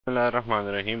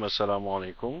बिस्मिल्लाहिर्रहमानिर्रहीम अस्सलाम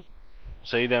वालेकुम।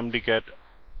 Saeed MDCAT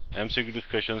MCQ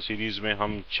discussion series में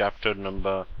हम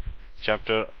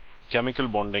चैप्टर केमिकल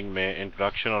बॉन्डिंग में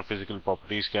इंट्रोडक्शन और फिजिकल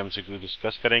प्रॉपर्टीज के MCQ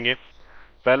डिस्कस करेंगे।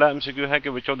 पहला MCQ है कि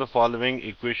which of the following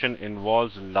equation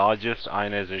involves largest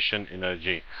ionization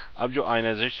energy. अब जो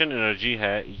आयनाइजेशन एनर्जी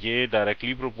है ये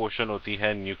डायरेक्टली प्रोपोर्शनल होती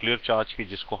है न्यूक्लियर चार्ज की,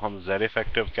 जिसको हम ज़ेर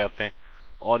इफेक्टिव कहते हैं,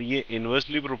 और ये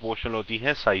इनवर्सली प्रोपोर्शनल होती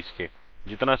है साइज के।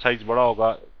 जितना साइज बड़ा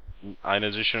होगा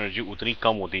आयनाइजेशन एनर्जी उतनी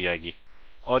कम होती जाएगी।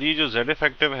 और ये जो जेड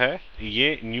इफेक्टिव है ये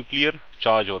न्यूक्लियर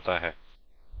चार्ज होता है,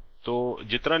 तो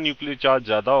जितना न्यूक्लियर चार्ज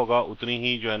ज्यादा होगा उतनी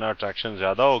ही जो है ना अट्रैक्शन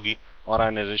ज्यादा होगी और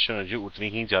आयनाइजेशन एनर्जी उतनी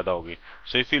ही ज्यादा होगी।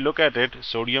 So if you look at it,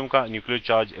 sodium का न्यूक्लियर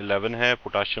चार्ज 11 है,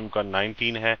 पोटाशियम का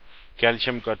 19 है,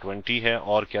 कैल्शियम का 20 है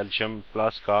और कैल्शियम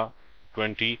प्लस का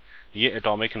 20 ये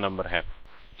एटॉमिक नंबर है।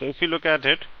 तो if you look at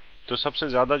it, तो सबसे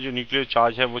ज्यादा जो न्यूक्लियर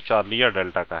चार्ज है वो चार्ली या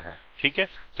डेल्टा का है। ठीक है,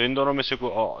 तो इन दोनों में से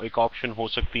कोई एक ऑप्शन हो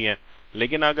सकती है।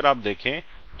 लेकिन अगर आप देखें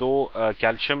तो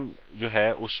कैल्शियम जो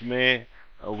है उसमें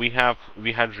we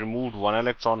had removed one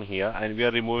electron here and we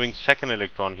are removing second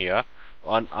electron here।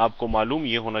 और आपको मालूम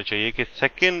ये होना चाहिए कि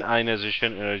सेकेंड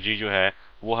आयनाइजेशन एनर्जी जो है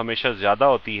वो हमेशा ज्यादा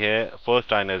होती है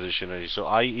first ionization energy. So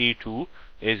IE2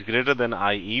 is greater than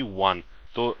IE1।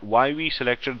 तो why we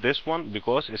selected this one,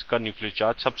 because इसका न्यूक्लियर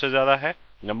चार्ज सबसे ज्यादा है,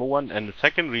 number one. And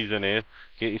second reason is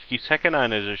कि इसकी सेकेंड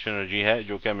आयनाइजेशन एनर्जी है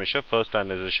जो कि हमेशा फर्स्ट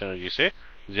आयनाइजेशन एनर्जी से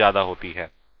ज्यादा होती है।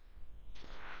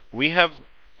 We have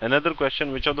another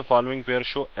question, which of the following pair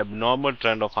show abnormal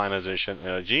trend of ionization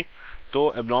energy। तो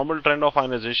abnormal trend of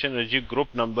ionization energy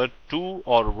group number 2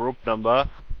 और ग्रुप नंबर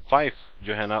 5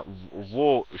 जो है ना वो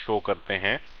शो करते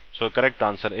हैं। So correct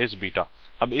answer is beta.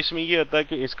 अब इसमें ये होता है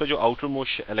कि इसका जो आउटर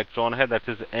मोस्ट इलेक्ट्रॉन है दैट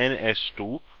इज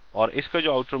NS2 और इसका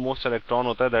जो आउटर मोस्ट इलेक्ट्रॉन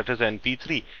होता है दैट इज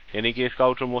NP3, यानी कि इसका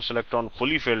outer most electron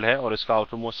fully filled है और इसका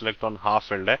outer most electron half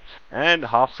filled है। And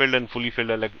half filled and fully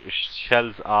filled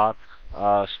shells are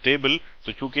stable.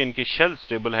 तो चूंकि इनके शेल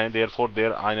स्टेबल हैं therefore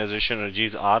there ionization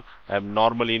energies are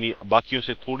abnormal, यानी बाकियों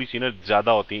से थोड़ी सी ना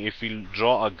ज्यादा होती हैं। If you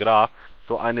draw a graph,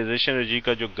 तो आयनाइजेशन एनर्जी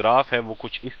का जो ग्राफ है वो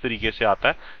कुछ इस तरीके से आता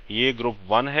है। ये ग्रुप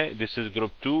 1 है, this is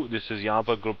group 2, this is यहाँ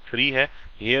पर ग्रुप 3 है,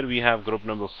 here we have group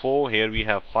number 4, here we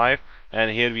have 5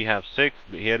 and here we have 6,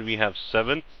 here we have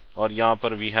 7 और यहाँ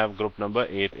पर we have group number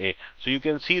 8A। So you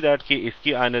can see that कि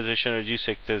इसकी ionization energy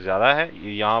 6 से ज्यादा है।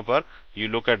 यहाँ पर you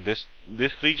look at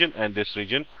this region and this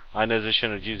region, ionization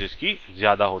energies इसकी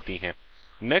ज्यादा होती हैं।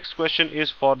 Next question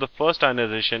is for the first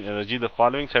ionization energy, the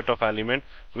following set of element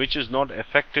which is not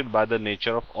affected by the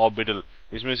nature of orbital।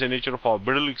 इसमें से nature of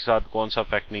orbital के साथ कौन सा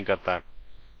affect नहीं करता है।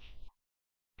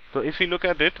 तो if you look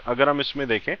at it, अगर हम इसमें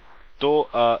देखें तो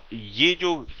ये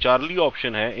जो चार्ली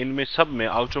ऑप्शन है इनमें सब में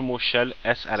outer most shell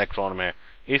S electron में है।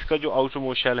 इसका जो आउटर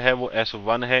मोस्ट शेल है वो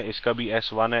S1 है, इसका भी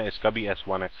S1 है, इसका भी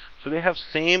S1 है। सो they have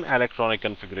same electronic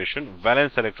configuration,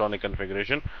 valence electronic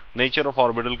configuration. Nature of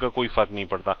orbital का कोई फर्क नहीं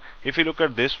पड़ता। If you look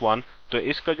at this one, तो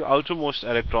इसका जो आउटर मोस्ट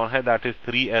इलेक्ट्रॉन है दैट इज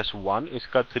 3S1,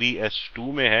 इसका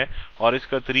 3S2 में है और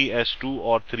इसका 3S2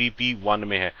 और 3P1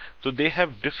 में है। तो they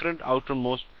have different outer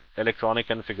most electronic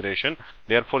configuration,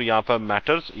 therefore यहाँ पर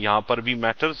मैटर्स, यहाँ पर भी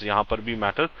मैटर्स, यहाँ पर भी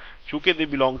मैटर्स। चूंकि they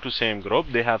belong to same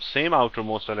group, they have same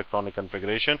outermost electronic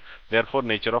configuration, therefore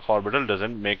nature of orbital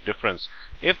doesn't make difference।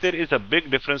 If there is a big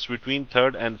difference between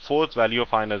third and fourth value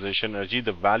of ionization energy,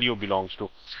 the value belongs to।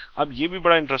 अब ये भी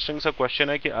बड़ा interesting सा question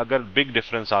है कि अगर big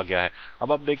difference आ गया है।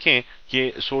 अब आप देखें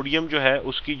कि सोडियम जो है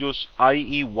उसकी जो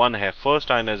IE1 है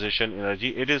first ionization energy,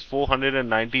 it is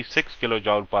 496 kilo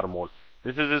joule पर मोल।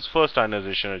 This is is first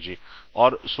ionization energy.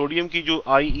 और सोडियम की जो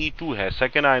IE2 है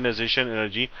second ionization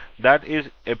energy, that is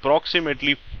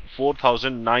approximately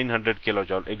 4900 kilo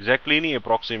joule. Exactly नहीं,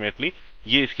 अप्रोक्सीमेटली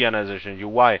ये इसकी ionization energy.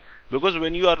 Why? Because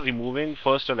when you are removing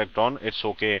first electron it's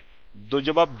okay, तो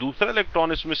जब आप दूसरा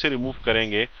इलेक्ट्रॉन इसमें से रिमूव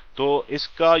करेंगे तो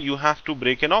इसका you have to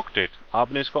break N octet,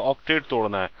 आपने इसका ऑक्टेट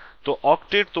तोड़ना है। तो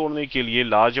ऑक्टेट तोड़ने के लिए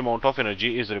large amount of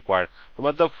energy is required. तो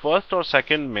मतलब फर्स्ट और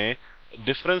सेकेंड में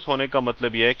डिफरेंस होने का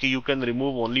मतलब यह है कि you can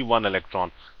remove only one electron.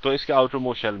 तो इसके आउटर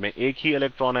मोस्ट शेल में एक ही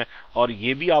इलेक्ट्रॉन है। और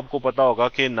ये भी आपको पता होगा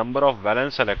कि नंबर ऑफ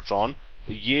वैलेंस इलेक्ट्रॉन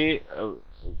ये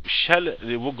शेल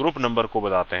वो ग्रुप नंबर को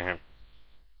बताते हैं।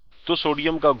 तो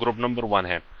सोडियम का ग्रुप नंबर 1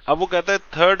 है। अब वो कहता है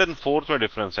थर्ड एंड फोर्थ में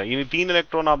डिफरेंस है, यानी 3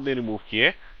 इलेक्ट्रॉन आपने रिमूव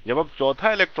किए, जब आप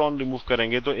चौथा इलेक्ट्रॉन रिमूव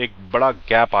करेंगे तो एक बड़ा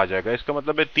गैप आ जाएगा। इसका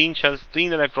मतलब है 3 शेल्स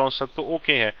 3 इलेक्ट्रॉन्स तक तो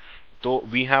ओके है। तो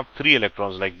we have 3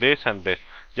 electrons like this and this.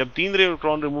 जब 3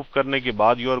 इलेक्ट्रॉन रिमूव करने के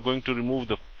बाद you are going to remove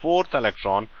the fourth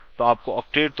electron, तो आपको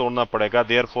ऑक्टेट तोड़ना पड़ेगा।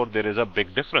 Therefore there is a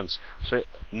big difference. So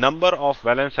number of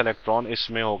valence electron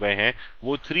इसमें हो गए हैं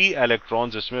वो 3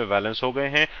 इलेक्ट्रॉन्स इसमें वैलेंस हो गए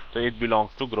हैं, तो it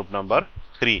belongs to group number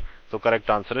 3। तो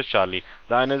correct answer is Charlie.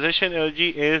 The ionization energy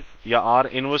is या are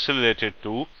inversely related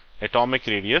to atomic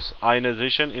radius.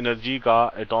 Ionization energy का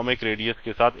एटॉमिक रेडियस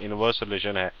के साथ इनवर्स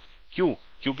रिलेशन है। क्यों?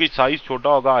 क्योंकि साइज छोटा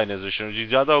होगा, आयनाइजेशन एनर्जी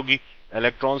ज्यादा होगी,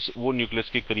 इलेक्ट्रॉन्स वो न्यूक्लियस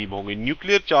के करीब होंगे।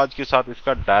 न्यूक्लियर चार्ज के साथ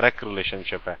इसका डायरेक्ट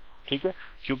रिलेशनशिप है, ठीक है,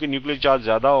 क्योंकि न्यूक्लियर चार्ज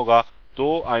ज्यादा होगा तो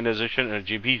आयनाइजेशन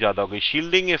एनर्जी भी ज्यादा होगी।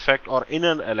 शील्डिंग इफेक्ट और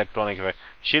inner electronic effect,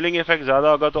 shielding effect ज्यादा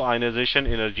होगा तो आयनाइजेशन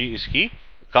एनर्जी इसकी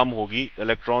कम होगी,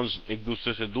 इलेक्ट्रॉन्स एक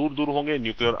दूसरे से दूर दूर होंगे,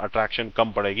 न्यूक्लियर अट्रैक्शन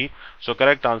कम पड़ेगी। So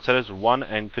correct answer is 1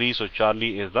 and 3, so Charlie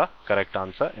is the correct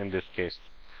answer in this case.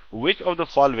 Which of the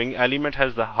following element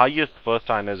has the highest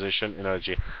first ionization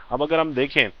energy? अब अगर हम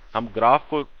देखें, हम ग्राफ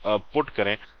को पुट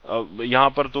करें, यहाँ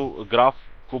पर तो ग्राफ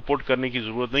को पुट करने की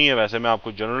जरूरत नहीं है, वैसे मैं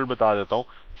आपको जनरल बता देता हूँ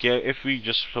कि if we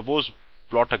just suppose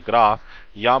plot a graph,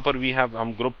 यहाँ पर वी हैव,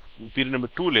 हम ग्रुप पीरियड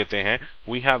नंबर 2 लेते हैं,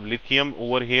 we have lithium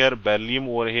over here, beryllium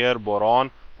over here,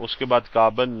 boron, उसके बाद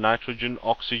carbon, nitrogen,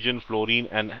 oxygen, fluorine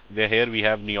and here we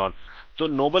have neon. तो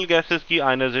नोबल गैसेस की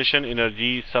ionization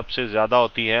energy सबसे ज्यादा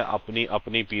होती है अपनी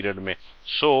अपनी पीरियड में।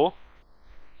 सो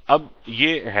अब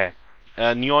ये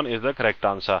है neon is the correct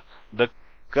answer. The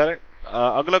correct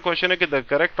अगला क्वेश्चन है कि the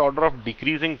correct order of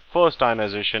decreasing first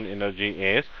ionization energy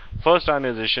is, first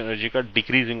ionization energy का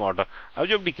डिक्रीजिंग ऑर्डर। अब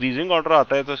जब डिक्रीजिंग ऑर्डर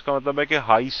आता है तो इसका मतलब है कि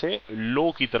हाई से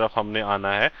लो की तरफ हमने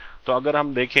आना है। तो अगर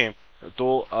हम देखें तो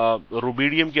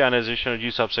रुबीडियम की आयनाइजेशन एनर्जी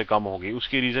सबसे कम होगी।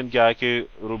 उसकी रीजन क्या है कि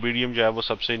रुबीडियम जो है वो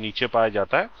सबसे नीचे पाया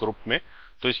जाता है ग्रुप में,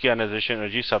 तो इसकी आयनाइजेशन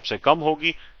एनर्जी सबसे कम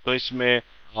होगी। तो इसमें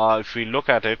if we look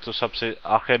at it तो सबसे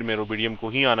आखिर में रुबीडियम को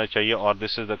ही आना चाहिए और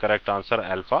this is the correct answer,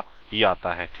 alpha ही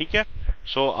आता है, ठीक है।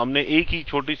 सो हमने एक ही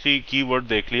छोटी सी कीवर्ड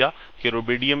देख लिया कि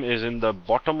rubidium is in the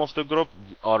bottom of the group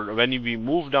और when we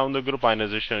move down the group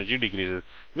ionization energy decreases.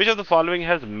 Which of the following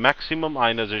has maximum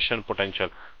ionization potential?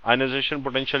 Ionization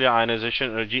potential या आयनाइजेशन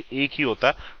एनर्जी एक ही होता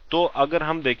है। तो अगर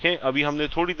हम देखें, अभी हमने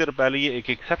थोड़ी देर पहले ये एक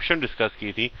एक्सेप्शन डिस्कस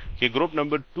की थी कि ग्रुप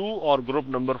नंबर 2 और ग्रुप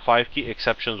नंबर 5 की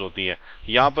एक्सेप्शंस होती है।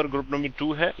 यहाँ पर ग्रुप नंबर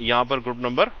 2 है, यहाँ पर ग्रुप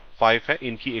नंबर 5 है,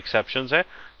 इनकी एक्सेप्शंस है।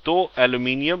 तो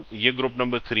एल्यूमिनियम ये ग्रुप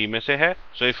नंबर 3 में से है।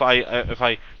 सो इफ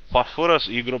आई फास्फोरस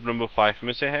ये ग्रुप नंबर 5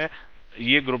 में से है,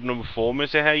 ये ग्रुप नंबर 4 में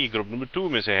से है, ये ग्रुप नंबर 2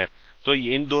 में से है। तो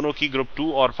इन दोनों की ग्रुप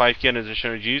 2 और 5 की आयनाइजेशन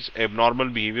एनर्जीज एबनॉर्मल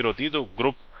बिहेवियर होती है, तो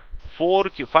ग्रुप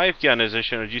 5 की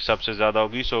आयनाइजेशन एनर्जी सबसे ज्यादा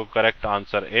होगी। So correct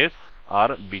answer is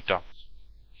are beta.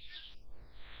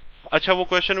 अच्छा, वो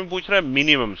क्वेश्चन में पूछ रहा है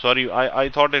minimum, sorry I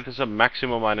thought it is a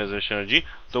maximum ionization energy.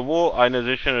 तो वो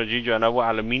आयनाइजेशन एनर्जी जो है ना वो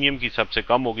एल्यूमिनियम की सबसे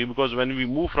कम होगी, because when we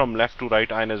move from left to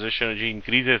right ionization energy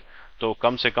increases, तो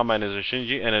कम से कम आयनाइजेशन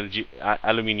एनर्जी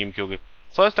एल्यूमिनियम की होगी।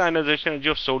 First ionization energy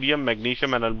of sodium,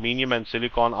 magnesium and aluminium and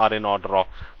silicon are in order of.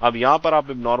 अब यहाँ पर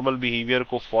आप नॉर्मल बिहेवियर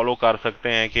को फॉलो कर सकते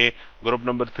हैं कि ग्रुप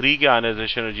नंबर 3 की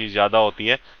आयनाइजेशन एनर्जी ज्यादा होती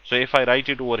है। So if I right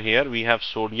it over here, we have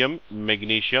sodium,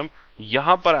 magnesium,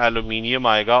 यहाँ पर एल्यूमिनियम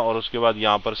आएगा और उसके बाद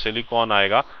यहाँ पर सिलिकॉन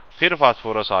आएगा, फिर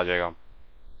फास्फोरस आ जाएगा,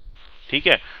 ठीक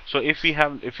है। So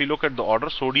if you look at the order,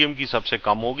 sodium की सबसे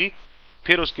कम होगी,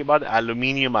 फिर उसके बाद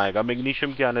एल्यूमिनियम आएगा,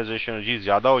 मैग्नीशियम की आयनाइजेशन एनर्जी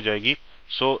ज्यादा हो जाएगी।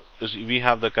 So we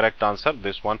have the correct answer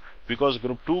this one, because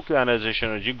group 2 की आयनाइजेशन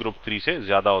एनर्जी ग्रुप 3 से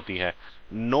ज्यादा होती है।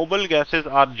 Noble gases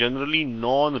are generally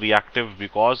non reactive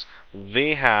because they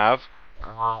have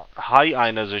high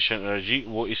ionization energy,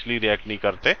 वो इसलिए रिएक्ट नहीं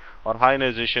करते, और high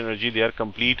ionization energy there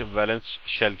complete valence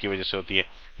shell की वजह से होती है।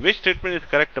 Which statement is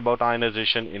correct about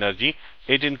ionization energy?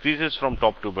 It increases from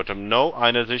top to bottom. No,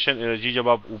 ionization energy जब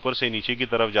आप ऊपर से नीचे की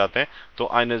तरफ जाते हैं तो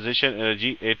ionization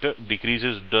energy it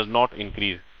decreases, does not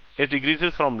increase. It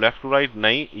decreases from left to right.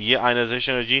 नहीं, ये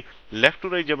ionization energy left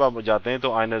to right जब आप जाते हैं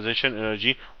तो ionization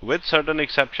energy with certain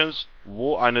exceptions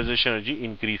वो ionization energy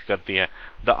increase करती है।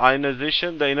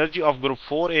 The energy of group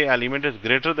 4A element is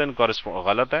greater than corresponding,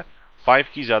 गलत है, 5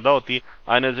 की ज्यादा होती है।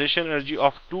 Ionization energy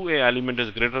of 2A element is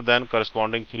greater than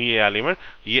corresponding 3A element.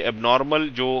 ये एबनॉर्मल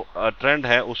जो ट्रेंड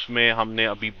है उसमें हमने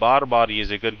अभी बार बार ये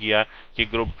जिक्र किया कि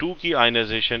ग्रुप 2 की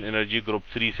आयनाइजेशन एनर्जी ग्रुप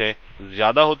 3 से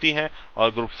ज्यादा होती है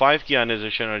और ग्रुप 5 की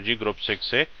आयनाइजेशन एनर्जी ग्रुप 6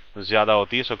 से ज्यादा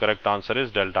होती है। So correct answer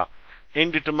is delta.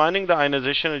 In determining the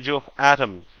ionization energy of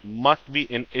atom must be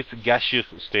in its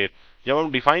gaseous state. जब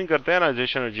हम डिफाइन करते हैं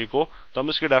आयनाइजेशन एनर्जी को तो हम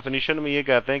इसके डेफिनेशन में ये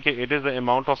कहते हैं कि it is the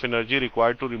amount of energy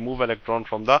required to remove electron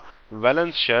from the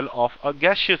valence shell of a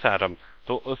gaseous atom.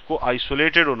 तो उसको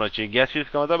आइसोलेटेड होना चाहिए, गैसियस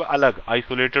का मतलब अलग,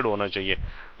 आइसोलेटेड होना चाहिए।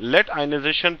 Late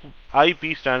ionization IP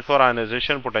stands for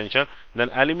ionization potential, then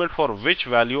element for which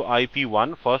value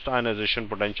IP1 first ionization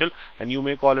potential, and you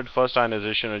may call it first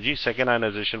ionization energy, second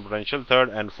ionization potential, third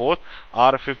and fourth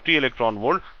are 50 electron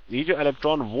volt. ये जो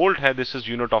electron volt है this is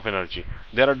unit of energy.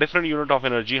 There are different unit of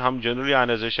energy. हम generally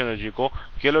ionization energy को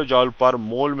kilo जॉल पर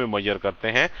मोल में major करते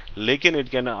हैं, लेकिन it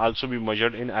can also be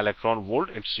measured in electron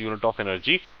volt, its unit of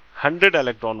energy 100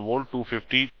 electron volt,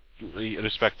 250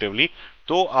 respectively.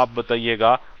 तो आप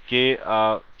बताइएगा कि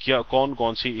क्या कौन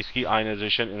कौन सी इसकी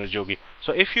आयनाइजेशन एनर्जी होगी।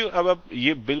 सो इफ यू, अब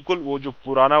ये बिल्कुल वो जो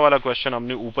पुराना वाला क्वेश्चन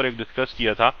हमने ऊपर एक डिस्कस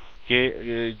किया था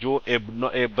कि जो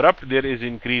abrupt there is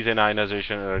increase in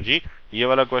ionization energy, ये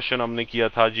वाला क्वेश्चन हमने किया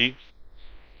था जी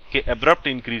कि एब्रप्ट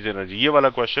इंक्रीज एनर्जी, ये वाला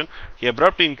क्वेश्चन कि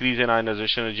abrupt increase in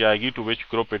ionization energy आएगी to which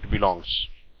group it belongs.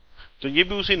 तो ये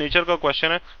भी उसी नेचर का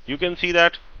क्वेश्चन है। यू कैन सी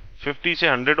दैट 50 से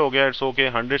 100 हो गया, इट्स ओके,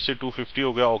 100 से 250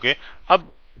 हो गया, ओके।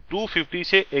 अब 250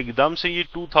 से एकदम से ये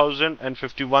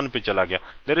 2051 पे चला गया,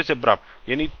 देयर इज एब्रप्ट,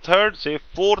 यानी थर्ड से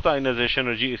फोर्थ आयनाइजेशन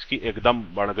एनर्जी इसकी एकदम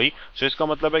बढ़ गई। सो इसका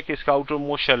मतलब है कि इसका आउटर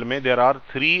मोस्ट शेल में there are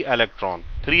 3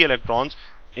 electrons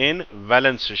in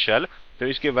valence shell. तो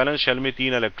इसके वैलेंस शेल में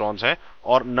 3 इलेक्ट्रॉन्स हैं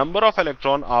और नंबर ऑफ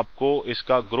इलेक्ट्रॉन आपको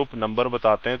इसका ग्रुप नंबर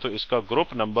बताते हैं। तो इसका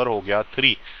ग्रुप नंबर हो गया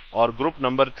 3 और ग्रुप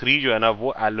नंबर 3 जो है ना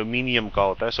वो एल्यूमिनियम का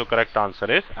होता है। So correct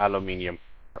answer is aluminium.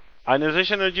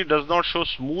 Ionization energy does not show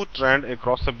smooth trend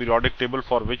across the periodic table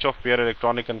for which of pair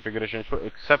electronic configuration show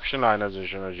exceptional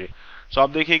ionization energy। So आप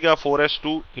देखिएगा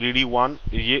 4s2 3d1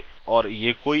 ये और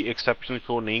ये कोई एक्सेप्शन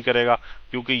शो नहीं करेगा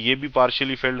क्योंकि ये भी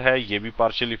पार्शियली फिल्ड है, ये भी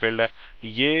पार्शियली फिल्ड है।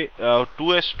 ये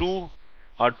 2s2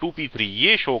 और 2p3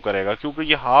 ये शो करेगा क्योंकि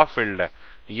ये हाफ फिल्ड है,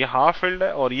 ये हाफ फिल्ड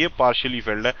है और ये पार्शियली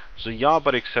फिल्ड है। सो यहाँ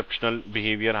पर एक्सेप्शनल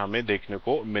बिहेवियर हमें देखने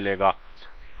को मिलेगा।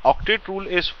 Octet rule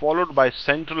is followed by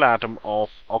central atom of,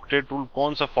 octet rule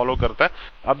कौन सा फॉलो करता है?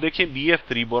 अब देखिए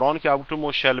BF3 बोरॉन के आउटर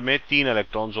मोस्ट शेल में 3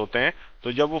 इलेक्ट्रॉन्स होते हैं,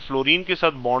 तो जब वो फ्लोरीन के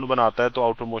साथ बॉन्ड बनाता है तो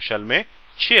आउटर मोस्ट शेल में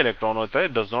 6 इलेक्ट्रॉन होता है,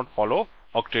 does not follow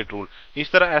octet rule.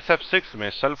 इस तरह SF6 में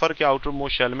सल्फर के आउटर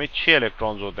मोस्ट शेल में 6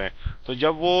 इलेक्ट्रॉन्स होते हैं, तो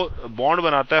जब वो बॉन्ड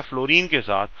बनाता है फ्लोरीन के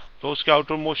साथ तो उसके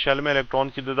आउटर मोस्ट शेल में इलेक्ट्रॉन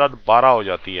की तादाद 12 हो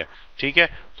जाती है, ठीक है।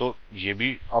 तो ये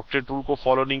भी ऑक्टेट रूल को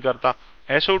फॉलो नहीं करता।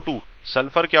 SO2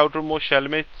 सल्फर के आउटर मोस्ट शेल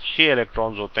में 6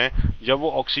 इलेक्ट्रॉन्स होते हैं, जब वो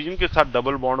ऑक्सीजन के साथ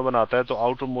डबल बॉन्ड बनाता है तो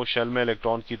आउटर मोस्ट शेल में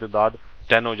इलेक्ट्रॉन की तादाद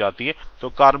 10 हो जाती है। तो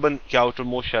कार्बन के आउटर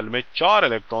मोस्ट शेल में 4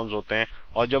 इलेक्ट्रॉन्स होते हैं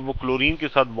और जब वो क्लोरीन के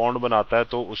साथ बॉन्ड बनाता है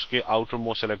तो उसके आउटर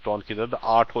मोस्ट इलेक्ट्रॉन की तादाद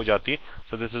 8 हो जाती है।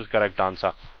 So this is correct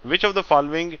answer. Which of the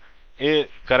following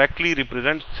correctly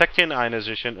represent second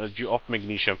ionization energy of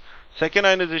magnesium? Second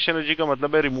ionization energy का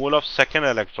मतलब है removal of second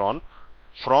electron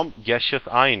from gaseous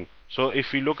ion. So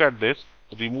if you look at this,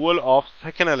 removal of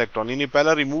second electron, यानी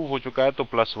पहला remove हो चुका है तो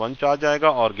 +1 charge आएगा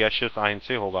और गैसियस आयन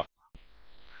से होगा।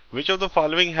 Which of the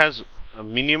following has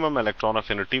minimum electron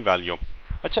affinity value?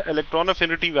 अच्छा, इलेक्ट्रॉन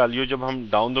अफिनिटी वैल्यू जब हम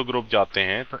डाउन द ग्रुप जाते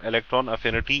हैं तो electron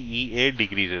affinity EA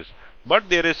decreases, but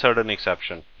there is certain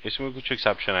exception, इसमें कुछ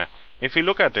एक्सेप्शन है। If you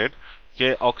look at it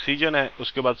कि ऑक्सीजन है,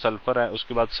 उसके बाद सल्फर है,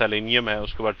 उसके बाद सेलेनियम है,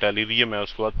 उसके बाद टेलुरियम है,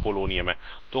 उसके बाद पोलोनियम है,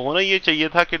 तो होना ये चाहिए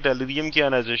था कि टेलुरियम की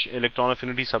आयनाइजेशन इलेक्ट्रॉन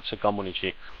अफिनिटी सबसे कम होनी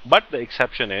चाहिए। बट द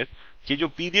एक्सेप्शन इज कि जो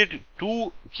पीरियड 2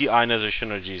 की आयनाइजेशन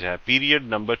एनर्जीज है, पीरियड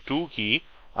नंबर 2 की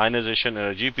ionization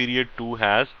energy, period 2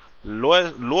 has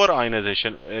lower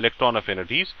ionization electron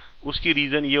अफिनिटीज। उसकी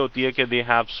रीजन ये होती है कि दे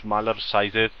हैव स्मॉलर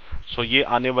साइजेस, सो ये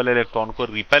आने वाले इलेक्ट्रॉन को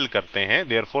रिपेल करते हैं,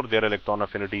 therefore there electron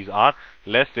अफिनिटीज are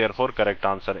less, therefore correct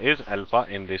answer is alpha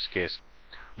in this case.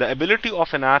 The ability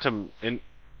of an atom in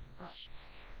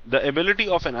The ability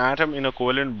of an atom in a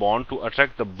covalent bond to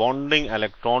attract the bonding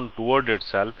electron toward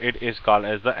itself, it is called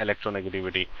as the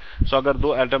electronegativity। So अगर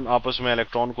दो atom आपस में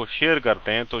electron को share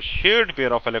करते हैं तो shared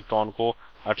pair of electron को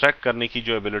attract करने की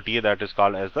जो एबिलिटी है that is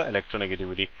called as the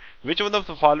electronegativity. Which of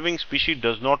the following species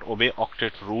does not obey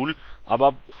octet rule? अब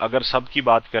आप अगर सब की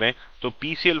बात करें तो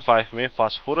PCl5 में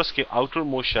फास्फोरस के आउटर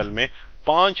मोस्ट शेल में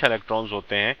 5 इलेक्ट्रॉन्स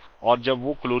होते हैं और जब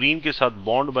वो क्लोरीन के साथ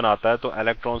बॉन्ड बनाता है तो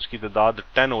इलेक्ट्रॉन्स की तादाद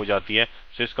 10 हो जाती है।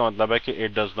 तो इसका मतलब है कि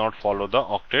it does not follow the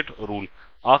octet rule.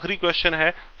 आखिरी क्वेश्चन है,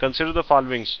 consider the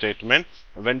following statement,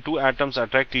 when two atoms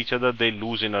attract each other they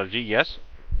lose energy. Yes,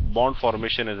 bond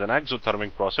formation is an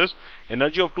exothermic process.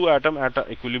 Energy of two atom at a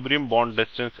equilibrium bond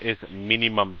distance is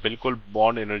minimum, बिल्कुल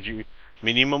bond energy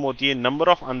minimum होती है। number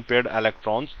of unpaired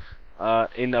electrons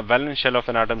in a valence shell of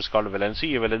an atom is called valency,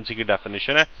 ये valency की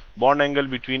definition है। bond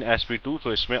angle between sp2,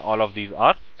 तो इसमें all of these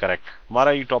are correct।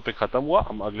 हमारा ये टॉपिक खत्म हुआ,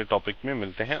 हम अगले टॉपिक में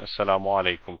मिलते हैं। अस्सलामु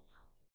अलैकुम।